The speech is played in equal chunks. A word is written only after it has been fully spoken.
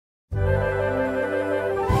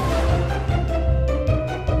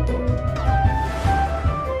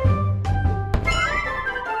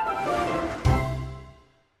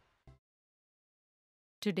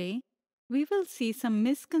Today, we will see some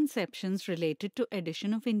misconceptions related to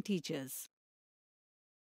addition of integers.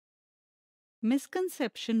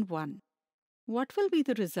 Misconception 1. What will be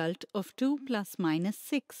the result of 2 plus minus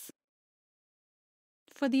 6?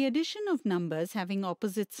 For the addition of numbers having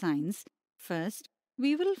opposite signs, first,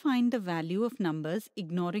 we will find the value of numbers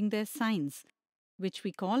ignoring their signs, which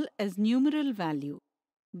we call as numeral value.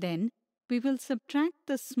 Then, we will subtract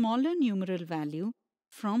the smaller numeral value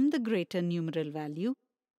from the greater numeral value,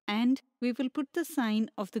 and we will put the sign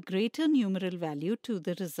of the greater numeral value to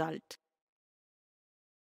the result.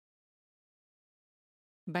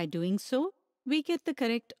 By doing so, we get the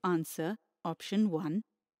correct answer, option 1,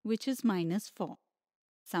 which is minus 4.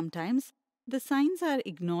 Sometimes, the signs are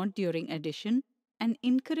ignored during addition. An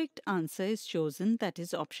incorrect answer is chosen, that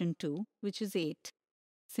is option 2, which is 8.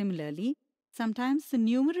 Similarly, sometimes the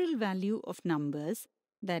numeral value of numbers,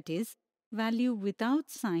 that is, value without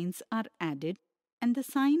signs, are added, and the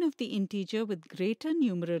sign of the integer with greater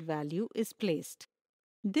numeral value is placed.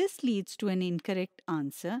 This leads to an incorrect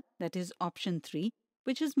answer, that is option 3,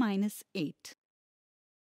 which is minus 8.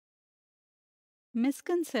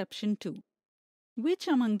 Misconception 2. Which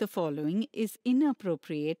among the following is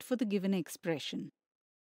inappropriate for the given expression?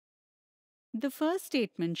 The first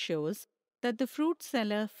statement shows that the fruit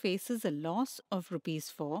seller faces a loss of rupees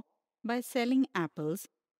 4 by selling apples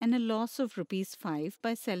and a loss of rupees 5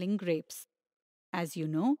 by selling grapes. As you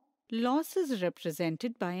know, loss is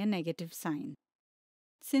represented by a negative sign.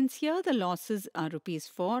 Since here the losses are rupees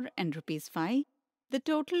 4 and rupees 5, the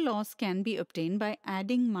total loss can be obtained by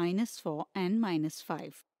adding minus 4 and minus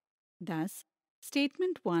 5. Thus,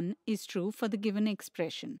 statement 1 is true for the given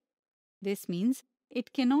expression. This means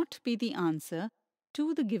it cannot be the answer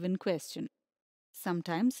to the given question.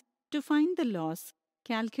 Sometimes, to find the loss,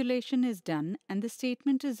 calculation is done and the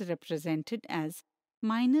statement is represented as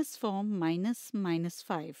minus 4 minus minus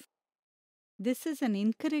 5. This is an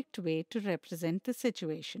incorrect way to represent the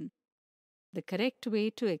situation. The correct way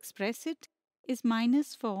to express it is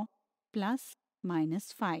minus 4 plus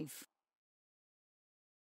minus 5.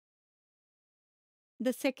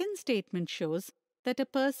 The second statement shows that a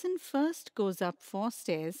person first goes up 4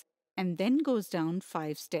 stairs and then goes down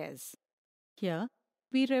 5 stairs. Here,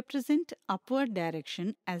 we represent upward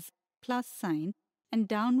direction as plus sign and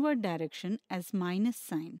downward direction as minus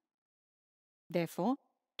sign. Therefore,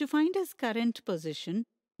 to find his current position,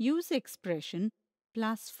 use expression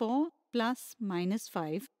plus 4 plus minus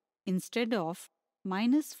 5 instead of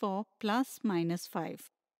minus 4 plus minus 5.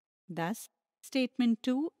 Thus, statement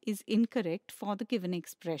 2 is incorrect for the given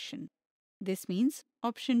expression. This means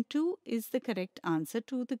option 2 is the correct answer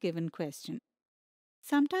to the given question.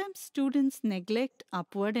 Sometimes students neglect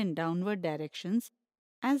upward and downward directions.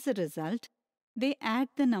 As a result, they add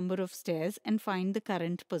the number of stairs and find the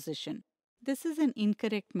current position. This is an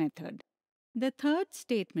incorrect method. The third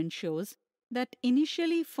statement shows that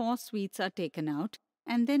initially 4 sweets are taken out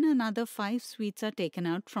and then another 5 sweets are taken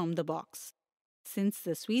out from the box. Since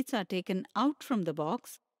the sweets are taken out from the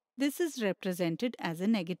box, this is represented as a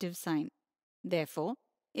negative sign. Therefore,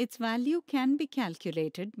 its value can be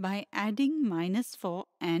calculated by adding minus 4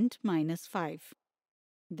 and minus 5.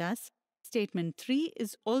 Thus, statement 3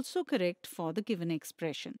 is also correct for the given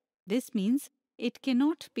expression. This means it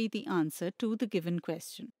cannot be the answer to the given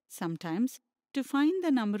question. Sometimes, to find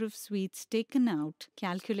the number of sweets taken out,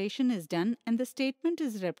 calculation is done and the statement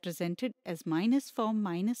is represented as minus 4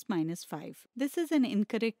 minus minus 5. This is an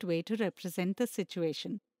incorrect way to represent the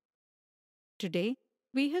situation. Today,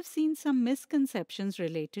 we have seen some misconceptions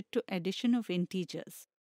related to addition of integers.